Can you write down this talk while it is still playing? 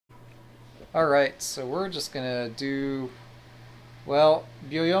Alright, so we're just gonna do... Well,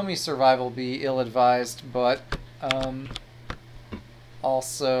 Byoyomi survival be ill-advised, but...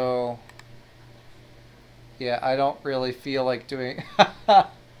 Also... Yeah, I don't really feel like doing...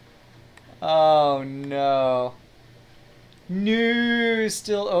 Oh, no. No!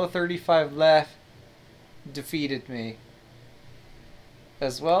 Still 035 left. Defeated me.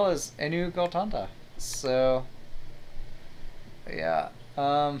 As well as Enu Gotanda. So... Yeah.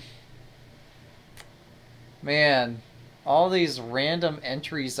 Man, all these random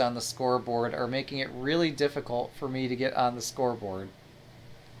entries on the scoreboard are making it really difficult for me to get on the scoreboard.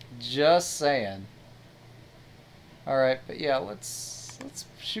 Just saying. Alright, but yeah, let's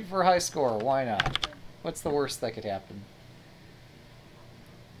shoot for a high score. Why not? What's the worst that could happen?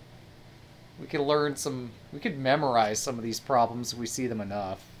 We could learn some... We could memorize some of these problems if we see them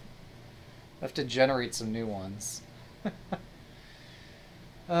enough. I have to generate some new ones.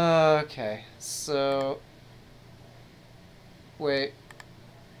 Okay, so... Wait.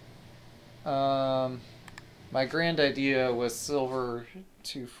 My grand idea was silver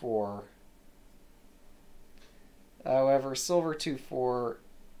 2-4. However, silver 2-4,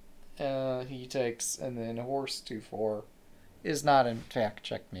 he takes, and then horse 2-4 is not in fact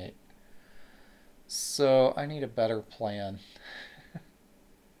checkmate. So I need a better plan.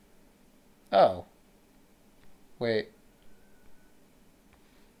 Oh. Wait.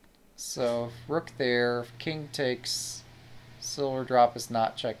 So if rook there, if king takes, silver drop is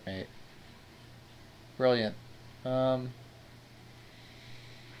not checkmate. Brilliant. Yeah,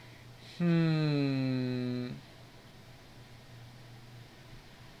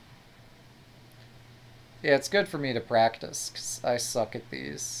 it's good for me to practice, because I suck at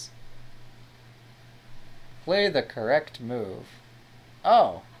these. Play the correct move.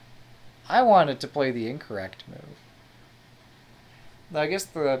 Oh. I wanted to play the incorrect move. I guess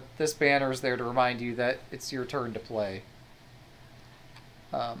this banner is there to remind you that it's your turn to play.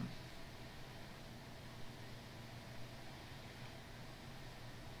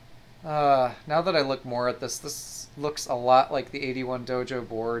 Now that I look more at this, this looks a lot like the 81 Dojo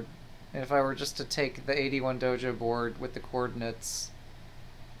board. And if I were just to take the 81 Dojo board with the coordinates,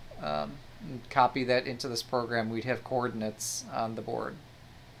 and copy that into this program, we'd have coordinates on the board.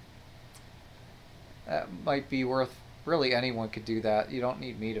 That might be worth... Really, anyone could do that. You don't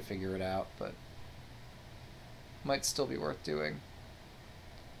need me to figure it out, but... Might still be worth doing.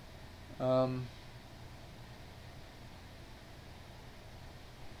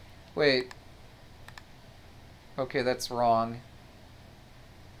 Wait. Okay, that's wrong.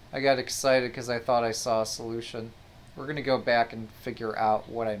 I got excited because I thought I saw a solution. We're going to go back and figure out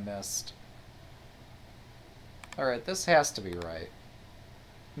what I missed. Alright, this has to be right.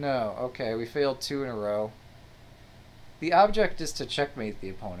 No, okay, we failed 2 in a row. The object is to checkmate the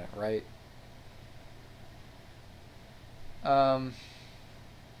opponent, right? So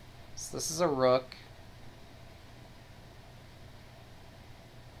this is a rook.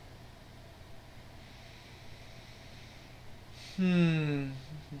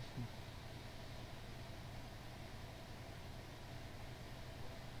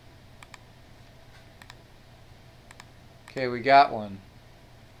 Okay, we got one.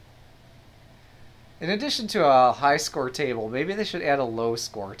 In addition to a high score table, maybe they should add a low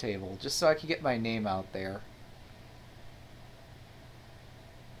score table, just so I can get my name out there.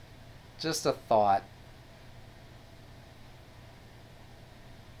 Just a thought.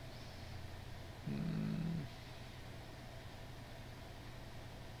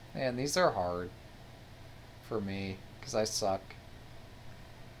 Man, these are hard for me, because I suck.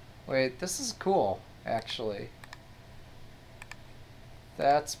 Wait, this is cool, actually.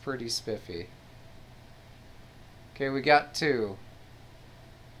 That's pretty spiffy. Okay, we got 2.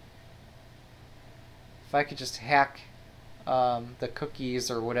 If I could just hack the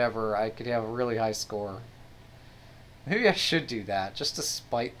cookies or whatever, I could have a really high score. Maybe I should do that, just to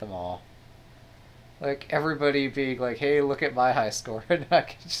spite them all. Like, everybody being like, hey, look at my high score. And I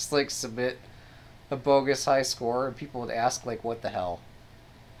could just, like, submit a bogus high score, and people would ask, like, what the hell?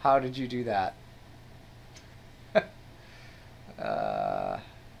 How did you do that?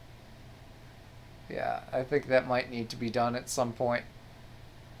 Yeah, I think that might need to be done at some point.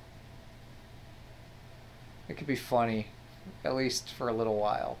 It could be funny, at least for a little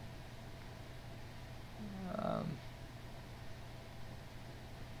while.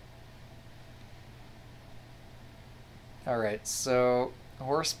 Alright, so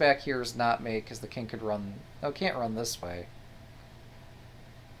horseback here is not made because the king could run... No, can't run this way.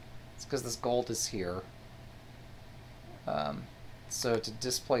 It's because this gold is here. So to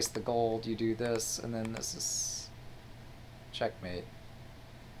displace the gold, you do this, and then this is checkmate.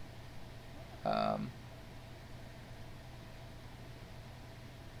 Um,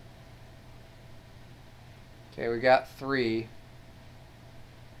 okay, we got 3.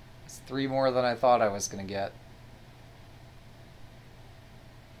 It's 3 more than I thought I was going to get.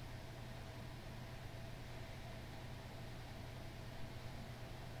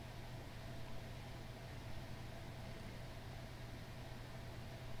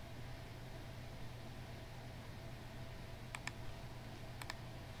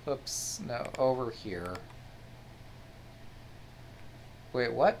 Oops, no, over here.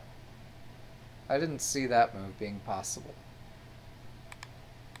 Wait, what? I didn't see that move being possible.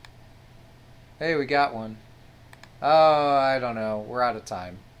 Hey, we got one. Oh, I don't know. We're out of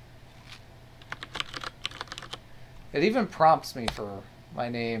time. It even prompts me for my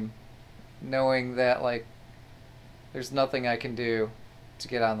name, knowing that, like, there's nothing I can do to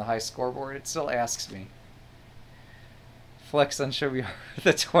get on the high scoreboard. It still asks me. Flex on shogi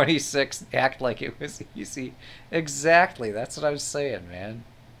the 26, act like it was easy. Exactly, that's what I was saying, man.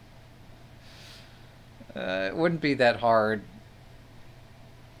 It wouldn't be that hard.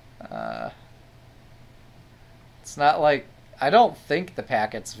 It's not like... I don't think the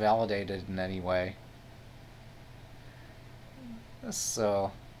packet's validated in any way.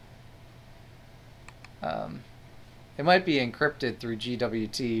 So... it might be encrypted through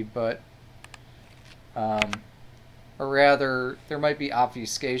GWT, but... or rather, there might be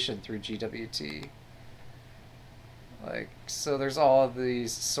obfuscation through GWT. Like, so there's all of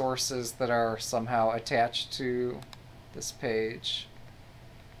these sources that are somehow attached to this page.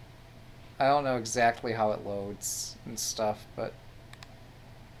 I don't know exactly how it loads and stuff, but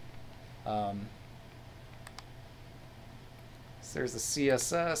so there's the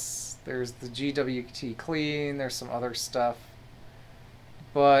CSS, there's the GWT clean, there's some other stuff.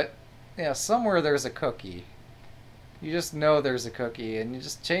 But yeah, somewhere there's a cookie. You just know there's a cookie, and you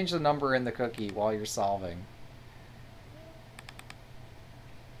just change the number in the cookie while you're solving.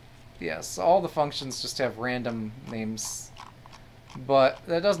 Yes, all the functions just have random names, but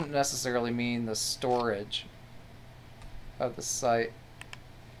that doesn't necessarily mean the storage of the site.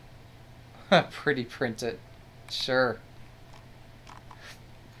 Pretty print it. Sure.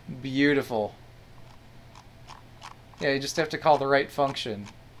 Beautiful. Yeah, you just have to call the right function,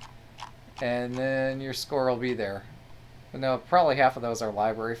 and then your score will be there. But no, probably half of those are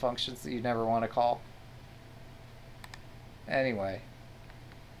library functions that you never want to call. Anyway.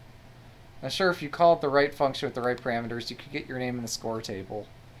 I'm sure if you called the right function with the right parameters, you could get your name in the score table.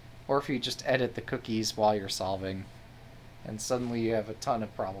 Or if you just edit the cookies while you're solving, and suddenly you have a ton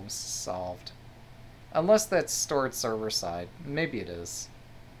of problems solved. Unless that's stored server-side. Maybe it is.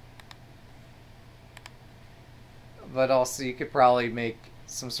 But also you could probably make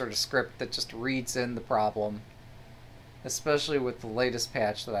some sort of script that just reads in the problem, especially with the latest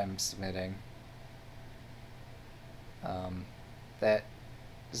patch that I'm submitting. That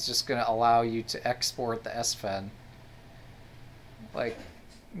is just going to allow you to export the SFN. Like,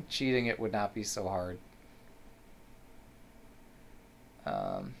 cheating it would not be so hard.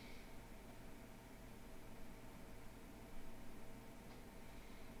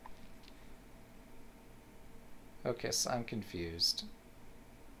 Okay, so I'm confused.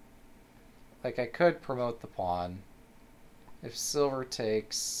 Like, I could promote the pawn. If silver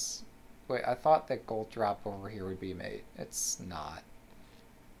takes... Wait, I thought that gold drop over here would be mate. It's not.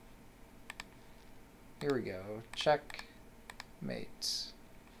 Here we go. Check mate.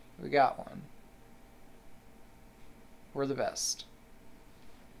 We got one. We're the best.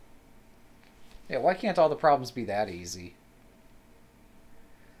 Yeah, why can't all the problems be that easy?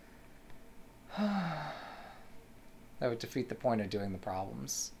 That would defeat the point of doing the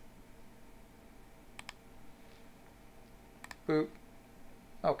problems. Boop.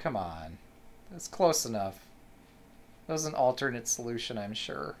 Oh, come on. That's close enough. That was an alternate solution, I'm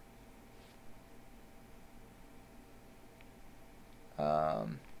sure.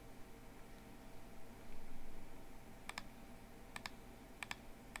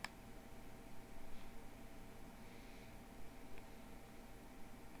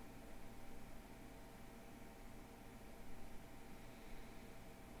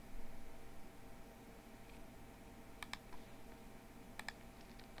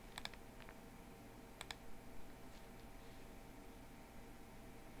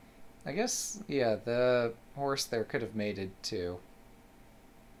 I guess, yeah, the horse there could have mated too.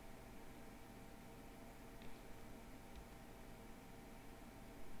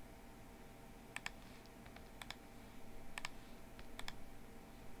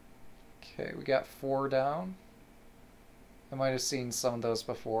 Okay, we got 4 down. I might have seen some of those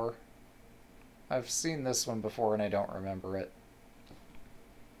before. I've seen this one before and I don't remember it.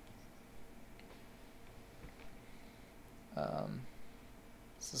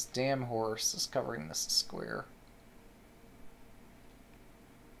 This damn horse is covering this square.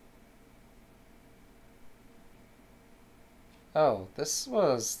 Oh, this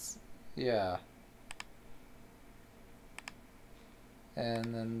was... yeah.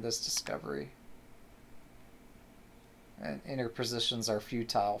 And then this discovery. And inner positions are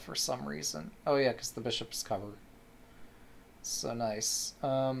futile for some reason. Oh yeah, because the bishop's covered. So nice.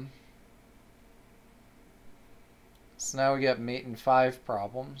 So now we get mate and 5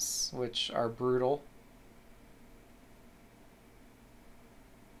 problems, which are brutal.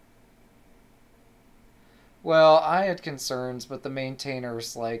 Well, I had concerns, but the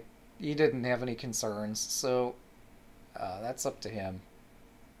maintainer's like, he didn't have any concerns, so that's up to him.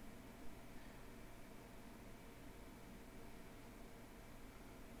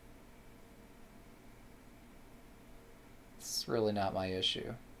 It's really not my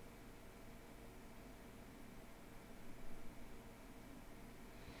issue.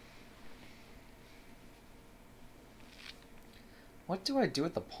 What do I do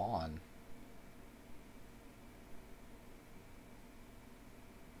with the pawn?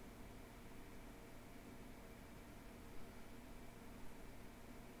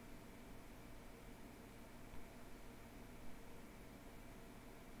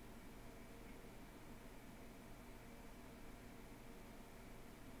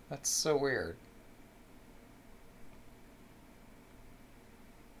 That's so weird.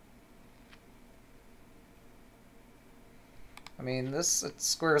 I mean, this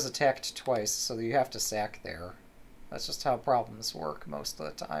square is attacked twice, so you have to sack there. That's just how problems work most of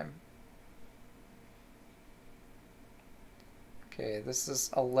the time. Okay, this is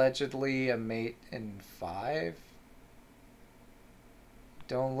allegedly a mate in 5.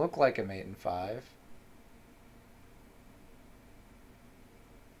 Don't look like a mate in 5.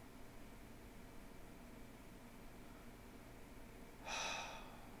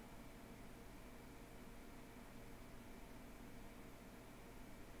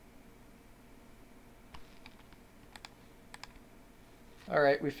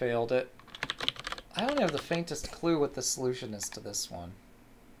 Alright, we failed it. I don't have the faintest clue what the solution is to this one.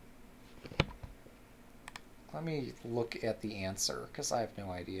 Let me look at the answer, because I have no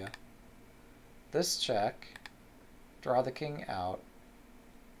idea. This check. Draw the king out.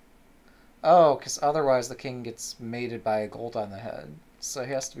 Oh, because otherwise the king gets mated by a gold on the head. So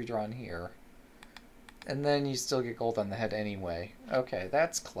he has to be drawn here. And then you still get gold on the head anyway. Okay,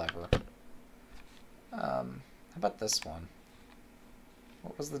 that's clever. How about this one?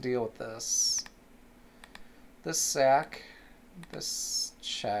 What was the deal with this? This sack, this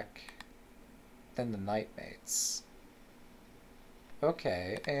check, then the knight mates.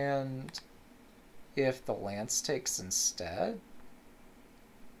 Okay, and if the lance takes instead?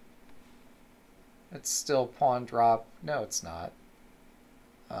 It's still pawn drop. No, it's not.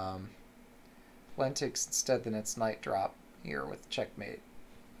 Lance takes instead, then it's knight drop here with checkmate.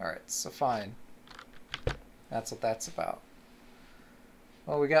 Alright, so fine. That's what that's about.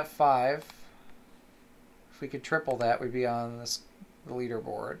 Well, we got 5. If we could triple that, we'd be on the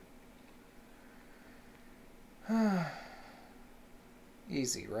leaderboard.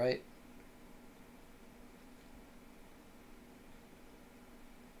 Easy, right?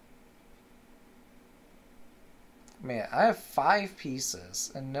 Man, I have 5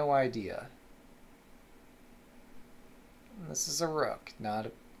 pieces and no idea. This is a rook, not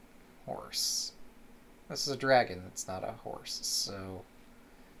a horse. This is a dragon, it's not a horse, so...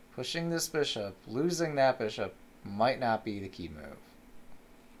 pushing this bishop, losing that bishop, might not be the key move.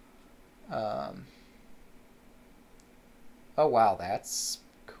 Oh wow, that's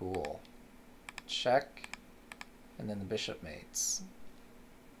cool. Check, and then the bishop mates.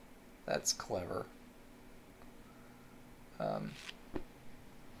 That's clever.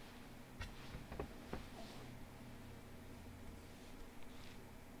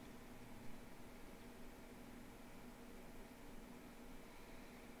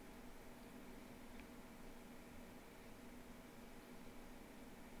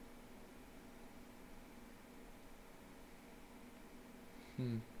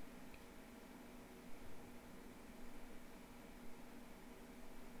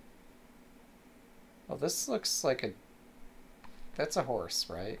 Well, this looks like a... that's a horse,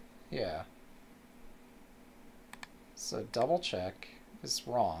 right? Yeah. So double check is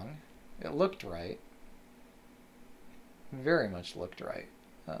wrong. It looked right. Very much looked right.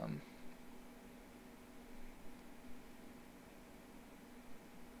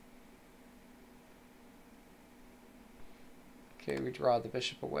 Okay, we draw the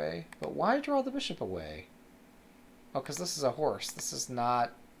bishop away. But why draw the bishop away? Oh, because this is a horse. This is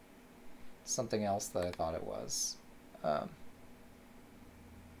not something else that I thought it was.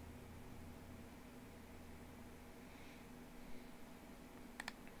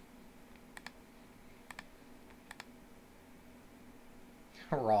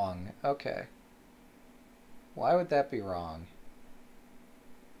 Wrong. Okay. Why would that be wrong?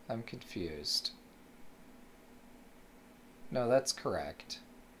 I'm confused. No, that's correct.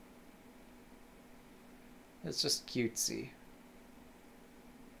 It's just cutesy.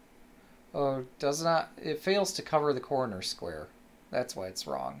 Oh, does not... It fails to cover the corner square. That's why it's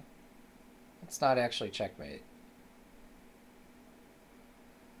wrong. It's not actually checkmate.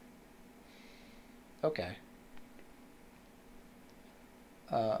 Okay.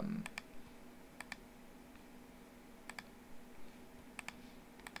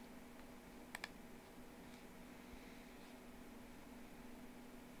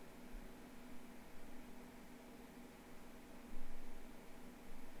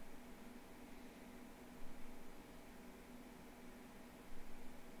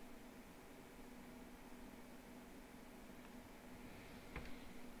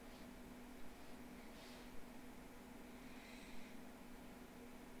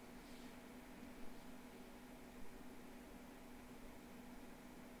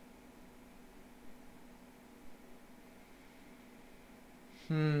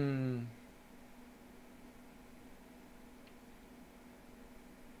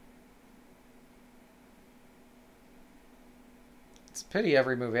 It's a pity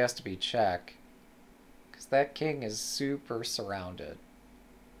every move has to be check. Because that king is super surrounded.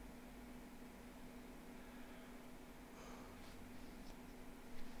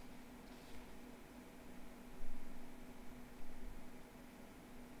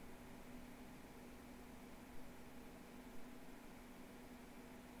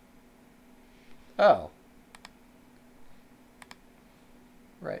 Oh.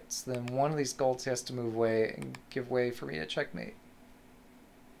 Right, so then one of these golds has to move away and give way for me to checkmate.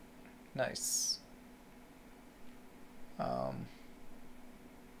 Nice.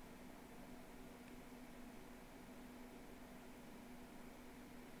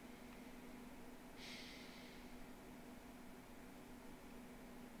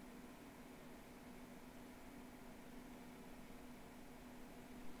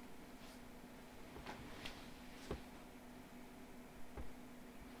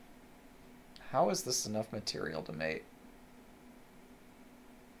 How is this enough material to mate?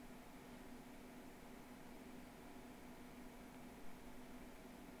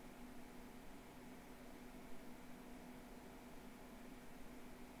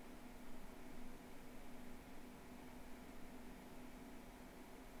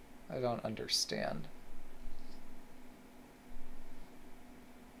 I don't understand.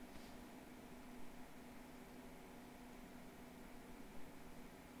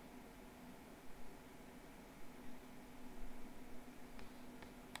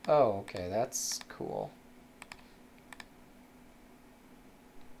 Oh, okay, that's cool.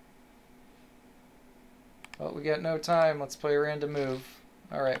 Well, we got no time. Let's play a random move.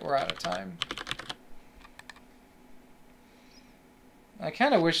 Alright, we're out of time. I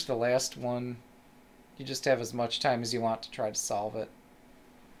kind of wish the last one, you just have as much time as you want to try to solve it.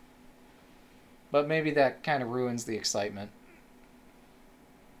 But maybe that kind of ruins the excitement.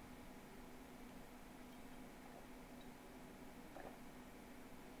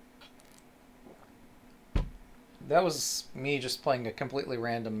 That was me just playing a completely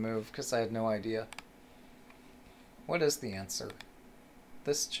random move because I had no idea. What is the answer?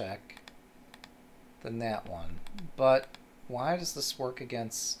 This check, then that one. But why does this work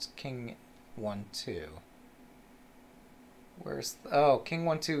against King 1-2? Where's... Oh, King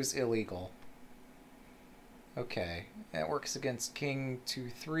 1-2 is illegal. Okay, that works against King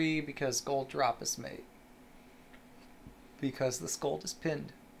 2-3 because gold drop is made. Because this gold is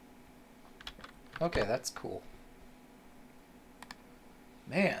pinned. Okay, that's cool.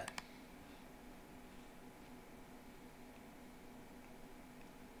 Man.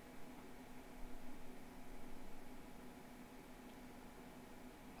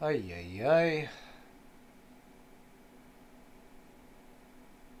 Ay, ay, ay.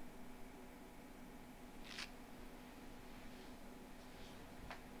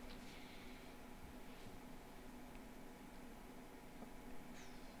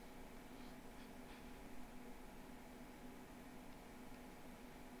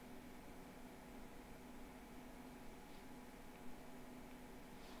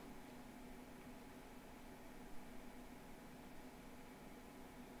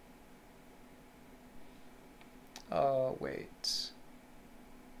 Wait.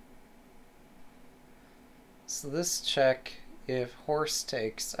 So this check, if horse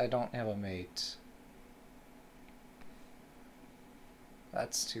takes, I don't have a mate.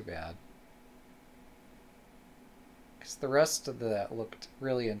 That's too bad. Because the rest of that looked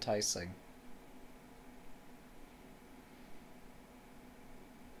really enticing.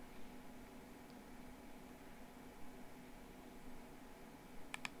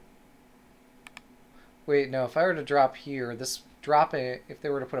 Wait, no, if I were to drop here, this drop it, if they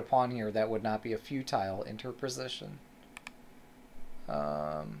were to put a pawn here, that would not be a futile interposition.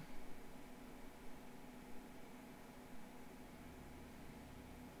 Um,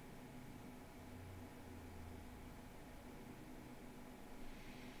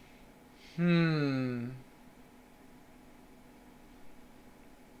 hmm.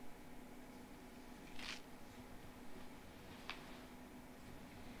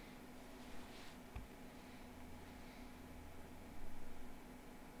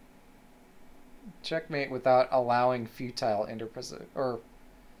 Checkmate without allowing futile interposition, or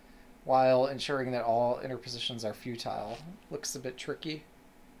while ensuring that all interpositions are futile. Looks a bit tricky.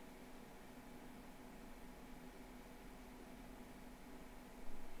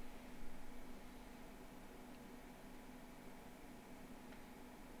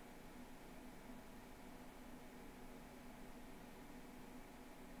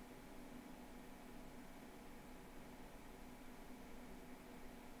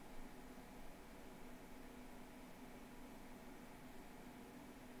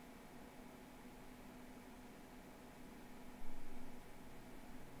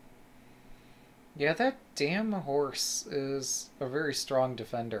 Yeah, that damn horse is a very strong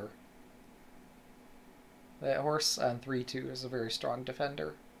defender. That horse on 3-2 is a very strong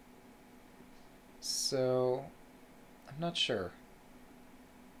defender. So, I'm not sure.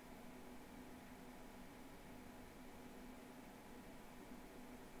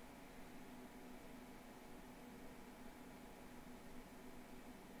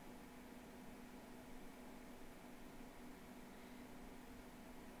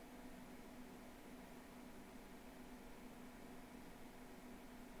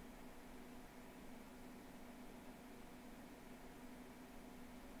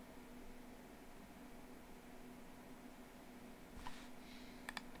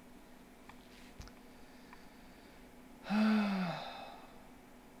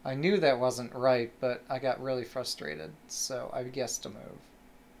 I knew that wasn't right, but I got really frustrated, so I guessed a move.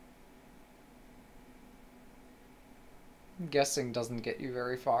 Guessing doesn't get you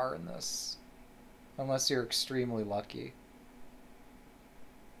very far in this, unless you're extremely lucky.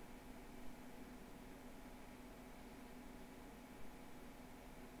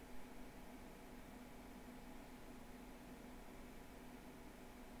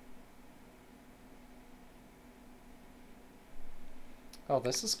 Oh,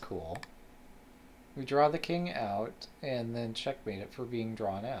 this is cool. We draw the king out, and then checkmate it for being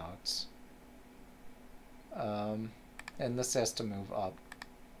drawn out. And this has to move up.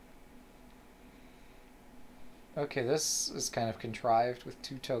 Okay, this is kind of contrived with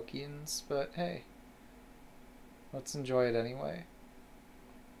 2 tokens, but hey. Let's enjoy it anyway.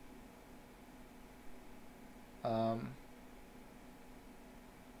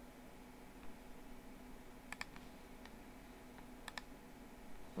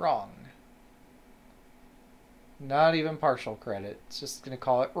 Wrong. Not even partial credit. It's just gonna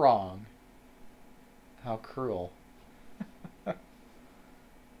call it wrong. How cruel.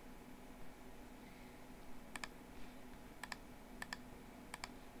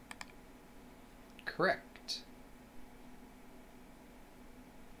 Correct.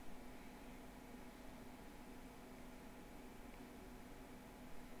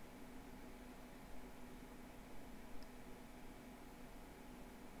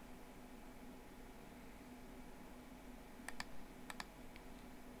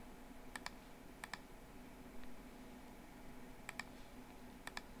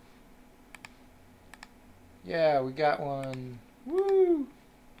 Yeah, we got one. Woo!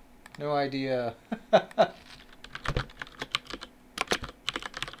 No idea.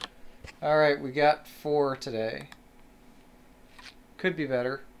 Alright, we got 4 today. Could be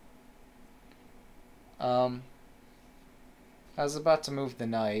better. I was about to move the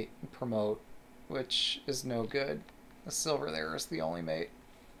knight and promote, which is no good. The silver there is the only mate.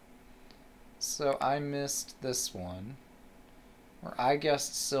 So I missed this one, where I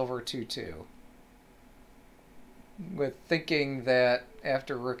guessed silver 2-2. With thinking that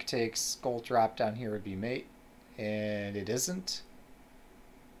after rook takes, gold drop down here would be mate, and it isn't.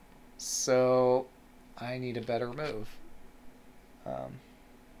 So I need a better move.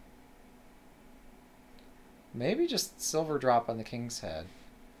 Maybe just silver drop on the king's head.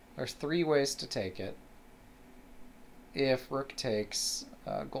 There's 3 ways to take it. If rook takes,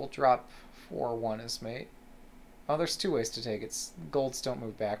 gold drop 4-1 is mate. Oh, there's 2 ways to take it. Golds don't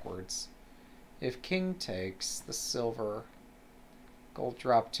move backwards. If king takes, the silver, gold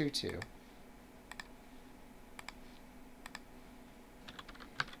drop 2-2.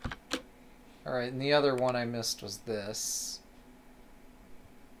 Alright, and the other one I missed was this.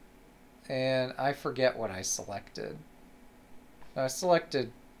 And I forget what I selected. I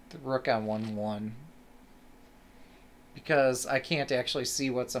selected the rook on 1-1 because I can't actually see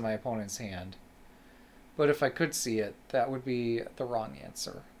what's in my opponent's hand. But if I could see it, that would be the wrong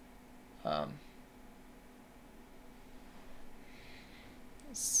answer.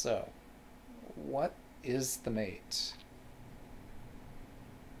 So, what is the mate?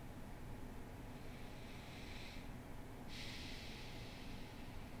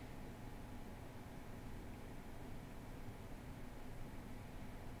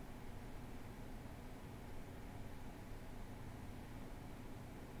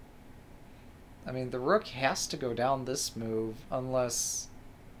 I mean, the rook has to go down this move unless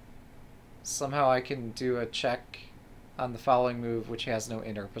somehow I can do a check on the following move which has no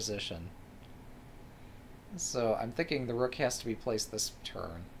inner position. So I'm thinking the rook has to be placed this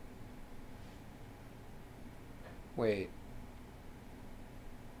turn. Wait.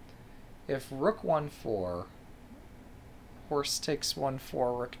 If rook 1-4, horse takes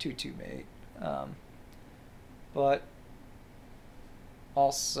 1-4, rook 2-2 mate. But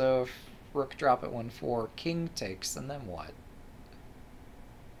also if rook drop at 1-4, king takes, and then what?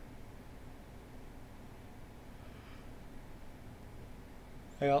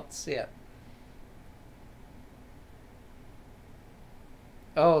 I don't see it.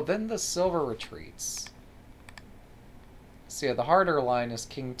 Oh, then the silver retreats. So yeah, the harder line is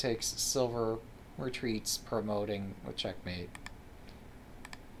king takes, silver retreats, promoting with checkmate.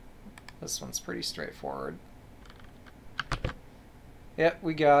 This one's pretty straightforward. Yep,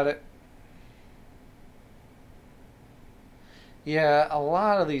 we got it. Yeah, a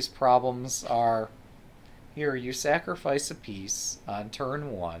lot of these problems are, here you sacrifice a piece on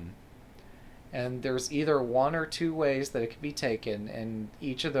turn 1, and there's either one or two ways that it can be taken, and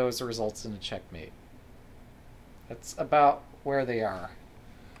each of those results in a checkmate. That's about where they are.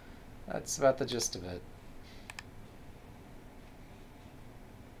 That's about the gist of it.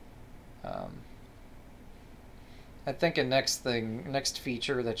 I think a next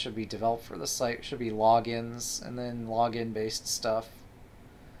feature that should be developed for the site should be logins, and then login-based stuff,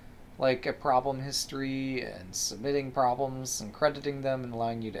 like a problem history and submitting problems and crediting them and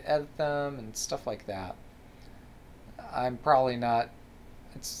allowing you to edit them and stuff like that. I'm probably not.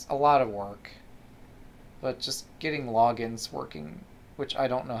 It's a lot of work, but just getting logins working, which I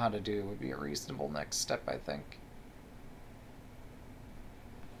don't know how to do, would be a reasonable next step, I think.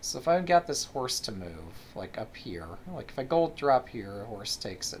 So if I got this horse to move, like up here, like if I gold drop here, a horse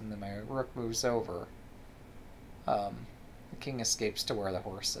takes it, and then my rook moves over, the king escapes to where the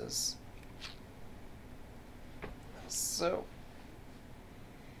horse is. So,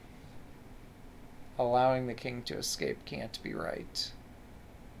 allowing the king to escape can't be right.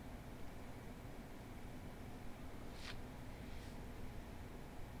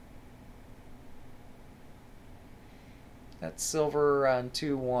 That silver on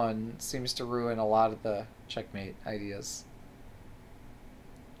 2-1 seems to ruin a lot of the checkmate ideas.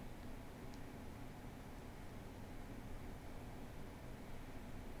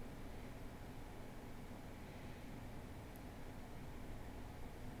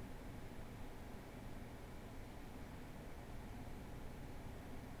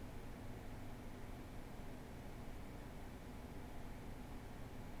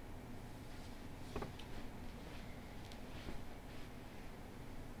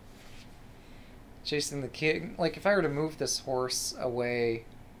 Chasing the king. Like, if I were to move this horse away...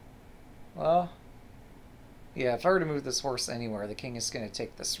 Well... Yeah, if I were to move this horse anywhere, the king is going to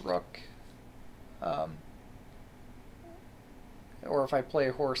take this rook. Or if I play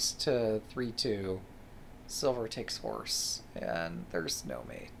horse to 3-2, silver takes horse, and there's no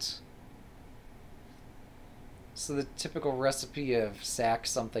mate. So the typical recipe of sack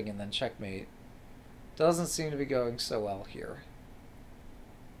something and then checkmate doesn't seem to be going so well here.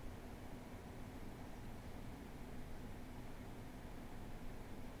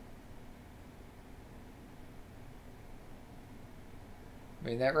 I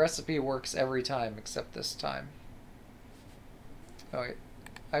mean, that recipe works every time except this time. Oh wait,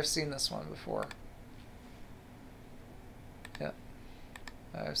 I've seen this one before. Yep,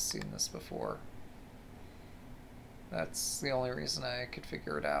 I've seen this before. That's the only reason I could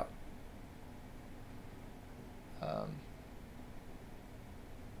figure it out.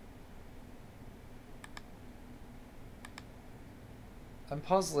 I'm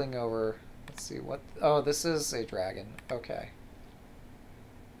puzzling over, let's see, what, oh, this is a dragon, okay.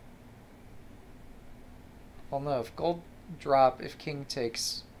 Well, no, if gold drop, if king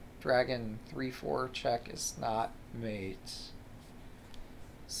takes, dragon 3-4 check is not mate.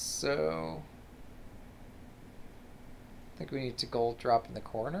 So, I think we need to gold drop in the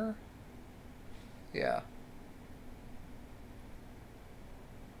corner. Yeah.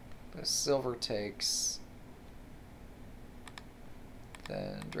 The silver takes.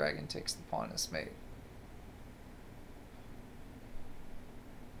 Then dragon takes the pawn as mate.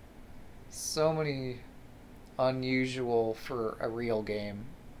 So many unusual for a real game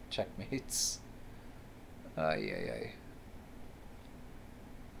checkmates. Yeah.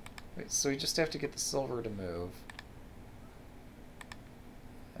 Wait, so we just have to get the silver to move.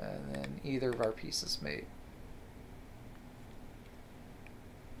 And then either of our pieces mate.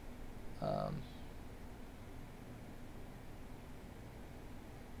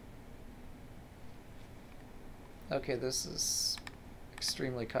 Okay, this is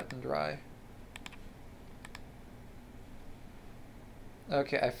extremely cut and dry.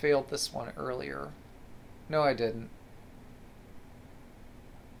 Okay, I failed this one earlier. No, I didn't.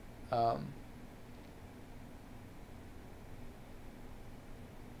 But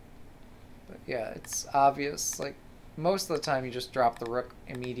yeah, it's obvious. Like, most of the time you just drop the rook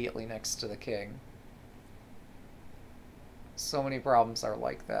immediately next to the king. So many problems are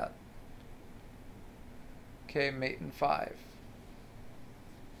like that. Okay, mate in 5.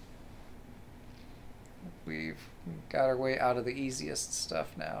 We've got our way out of the easiest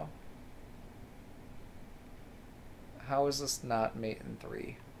stuff now. How is this not mate in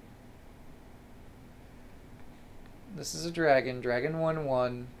 3? This is a dragon. Dragon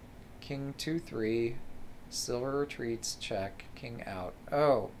 1-1. King 2-3. Silver retreats. Check. King out.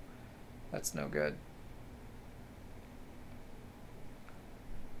 Oh, that's no good.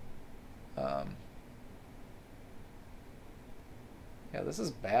 Yeah, this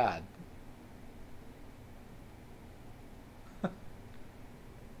is bad.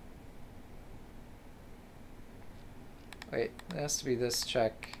 Wait, it has to be this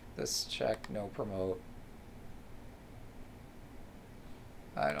check, no promote.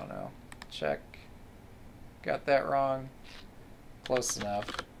 I don't know. Check. Got that wrong. Close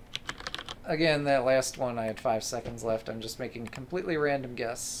enough. Again, that last one I had 5 seconds left. I'm just making a completely random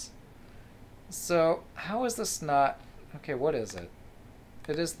guess. So, how is this not... Okay, what is it?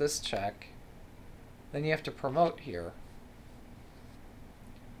 It is this check. Then you have to promote here.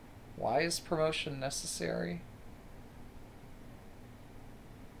 Why is promotion necessary?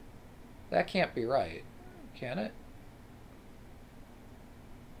 That can't be right, can it?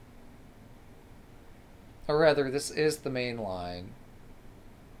 Or rather, this is the main line.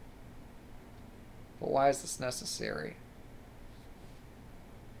 But why is this necessary?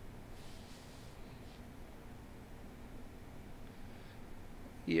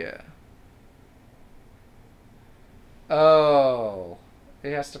 Yeah. Oh.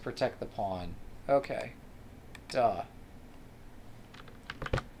 It has to protect the pawn. Okay. Duh.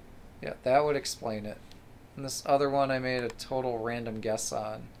 Yeah, that would explain it. And this other one I made a total random guess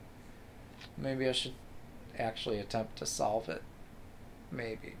on. Maybe I should actually attempt to solve it.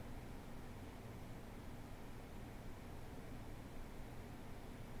 Maybe.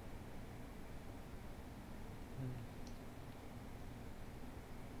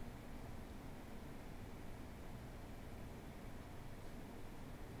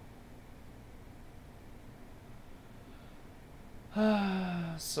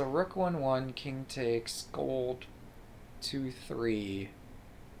 So rook 1-1, king takes, gold 2-3.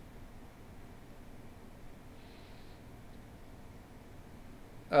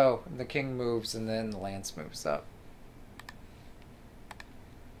 Oh, the king moves and then the lance moves up.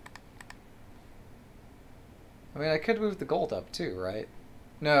 I mean, I could move the gold up too, right?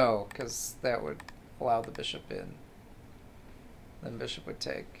 No, because that would allow the bishop in. Then bishop would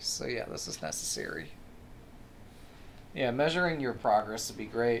take. So yeah, this is necessary. Yeah, measuring your progress would be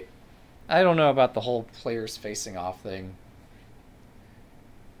great. I don't know about the whole players facing off thing.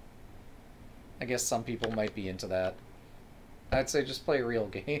 I guess some people might be into that. I'd say just play a real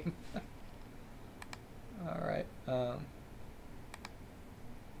game. Alright. Alright,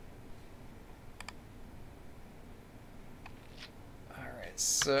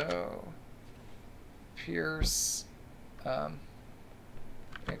 so... Pierce... Let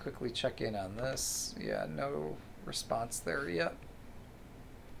me quickly check in on this. Yeah, no response there yet.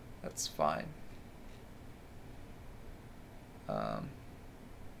 That's fine.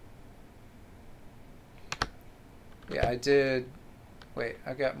 Yeah, I did... Wait,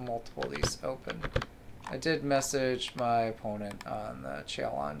 I got multiple of these open. I did message my opponent on the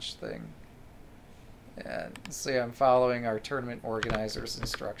challenge thing. And so yeah, I'm following our tournament organizer's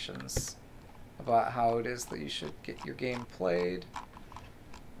instructions about how it is that you should get your game played.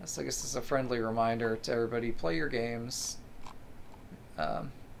 So I guess this is a friendly reminder to everybody, play your games.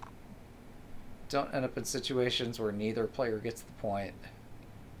 Don't end up in situations where neither player gets the point.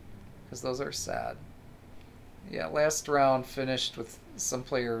 because those are sad. Yeah, last round finished with some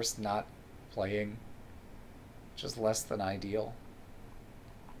players not playing, which is less than ideal.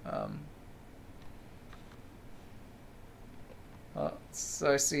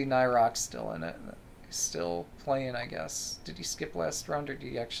 So I see Nyrock's still in it. He's still playing, I guess. Did he skip last round or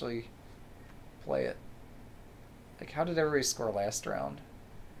did he actually play it? Like, how did everybody score last round?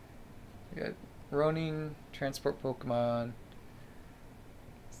 We got Ronin, Transport Pokemon,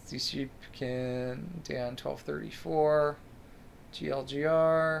 Sheepkin, Dan 1234,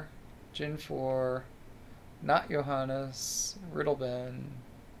 GLGR, Jin 4, Not Johannes, Riddleben,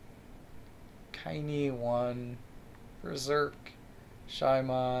 Kaini 1, Berserk,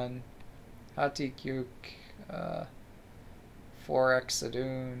 Shaimon, Hatikuk,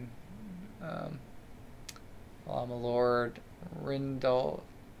 4Exadoon, Lamalord,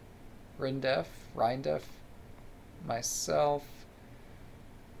 Rindef, myself,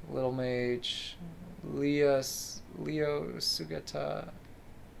 Little Mage, Leo Sugata,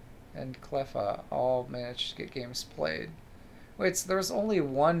 and Cleffa all managed to get games played. Wait, so there was only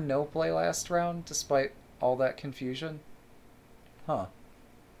one no play last round despite all that confusion? Huh.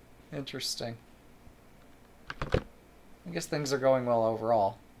 Interesting. I guess things are going well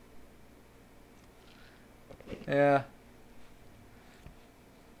overall. Yeah.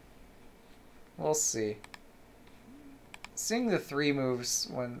 We'll see. Seeing the 3 moves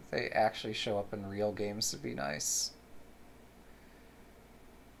when they actually show up in real games would be nice.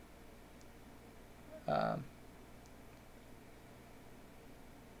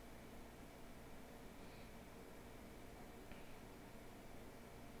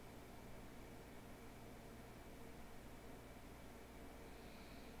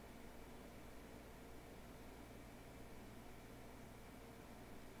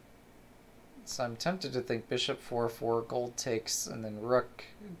 So I'm tempted to think Bishop 4-4, Gold takes, and then Rook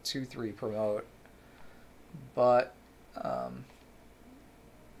 2-3 promote. But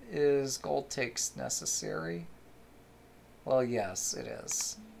is Gold takes necessary? Well, yes, it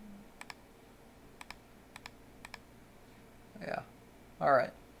is. Yeah.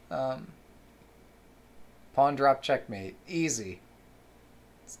 Alright. Pawn drop checkmate. Easy.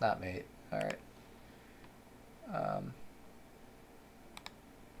 It's not mate. Alright.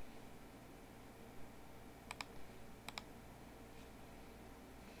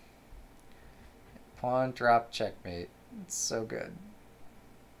 Pawn drop checkmate. It's so good.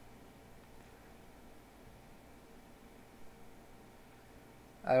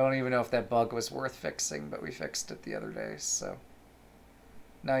 I don't even know if that bug was worth fixing, but we fixed it the other day, so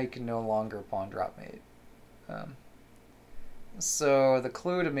now you can no longer pawn drop mate. So the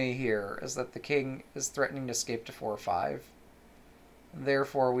clue to me here is that the king is threatening to escape to 4-5.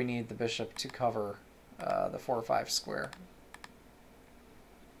 Therefore, we need the bishop to cover the 4-5 square.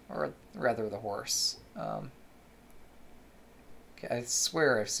 Or rather the horse. Okay, I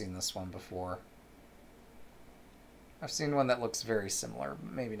swear I've seen this one before. I've seen one that looks very similar.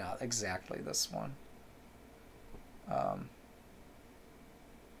 Maybe not exactly this one.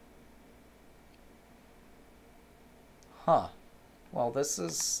 Huh. Well, this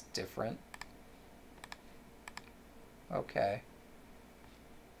is different. Okay.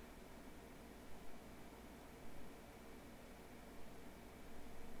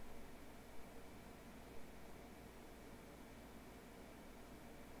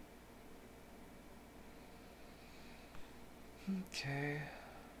 Okay.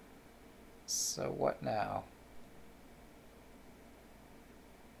 So what now?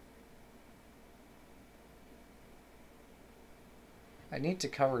 I need to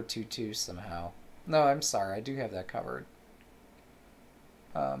cover 2-2 somehow. No, I'm sorry. I do have that covered.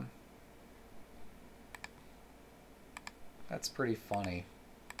 That's pretty funny.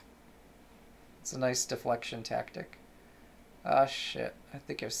 It's a nice deflection tactic. Ah, shit. I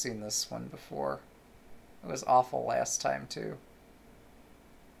think I've seen this one before. It was awful last time, too.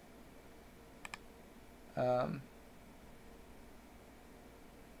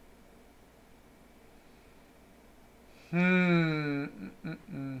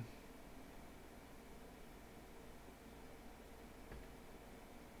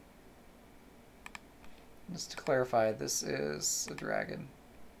 Just to clarify, this is a dragon.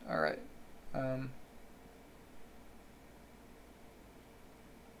 Alright.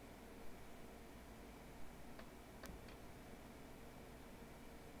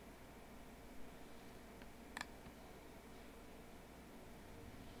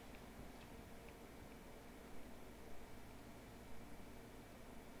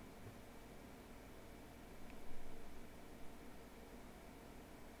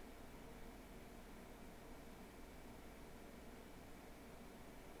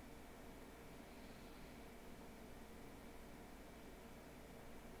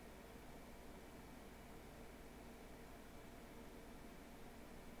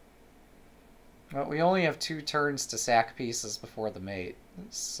 Well, we only have 2 turns to sack pieces before the mate,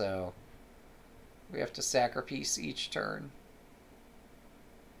 so we have to sack our piece each turn.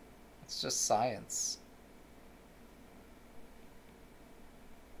 It's just science.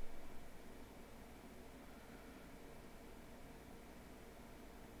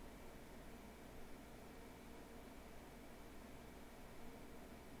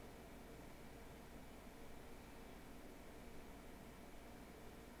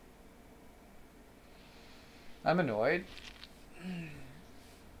 I'm annoyed.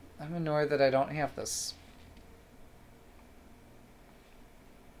 I'm annoyed that I don't have this.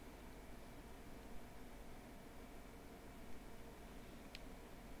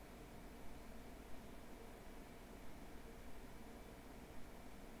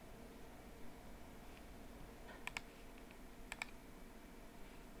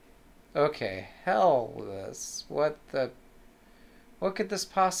 Okay, hell with this. What could this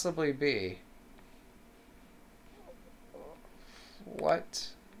possibly be? What?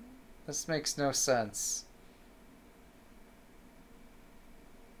 This makes no sense.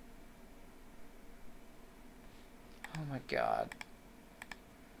 Oh my god.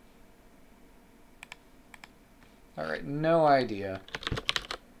 Alright, no idea.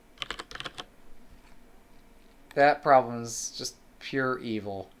 That problem is just pure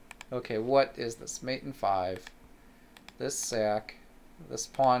evil. Okay, what is this? Mate in 5. This sack. This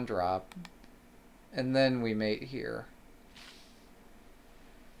pawn drop. And then we mate here.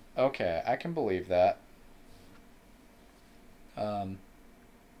 Okay, I can believe that.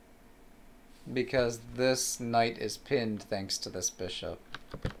 Because this knight is pinned thanks to this bishop.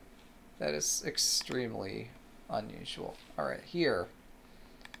 That is extremely unusual. Alright, here.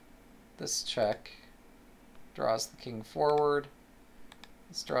 This check draws the king forward.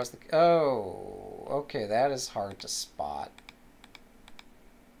 This draws the... Oh, okay, that is hard to spot.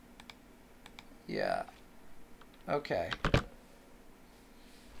 Yeah. Okay.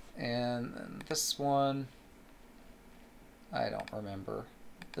 And then this one... I don't remember.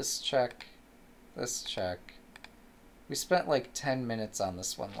 This check. This check. We spent like 10 minutes on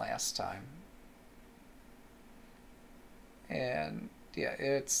this one last time. And yeah,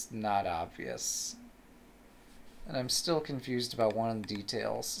 it's not obvious. And I'm still confused about one of the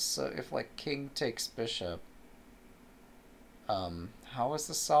details. So if like king takes bishop, how was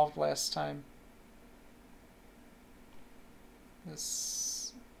this solved last time?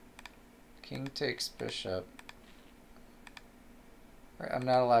 This king takes bishop. Right, I'm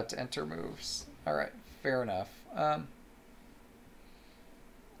not allowed to enter moves. Alright, fair enough. Well,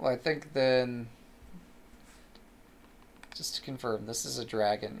 I think then, just to confirm, this is a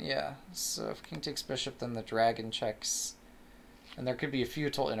dragon. Yeah, so if king takes bishop, then the dragon checks. And there could be a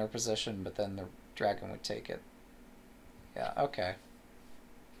futile interposition, but then the dragon would take it. Yeah, okay.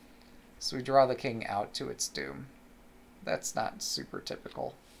 So we draw the king out to its doom. That's not super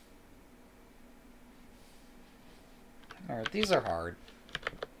typical. Alright, these are hard.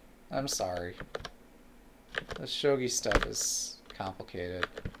 I'm sorry. The shogi stuff is complicated.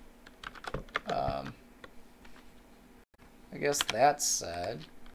 I guess that said,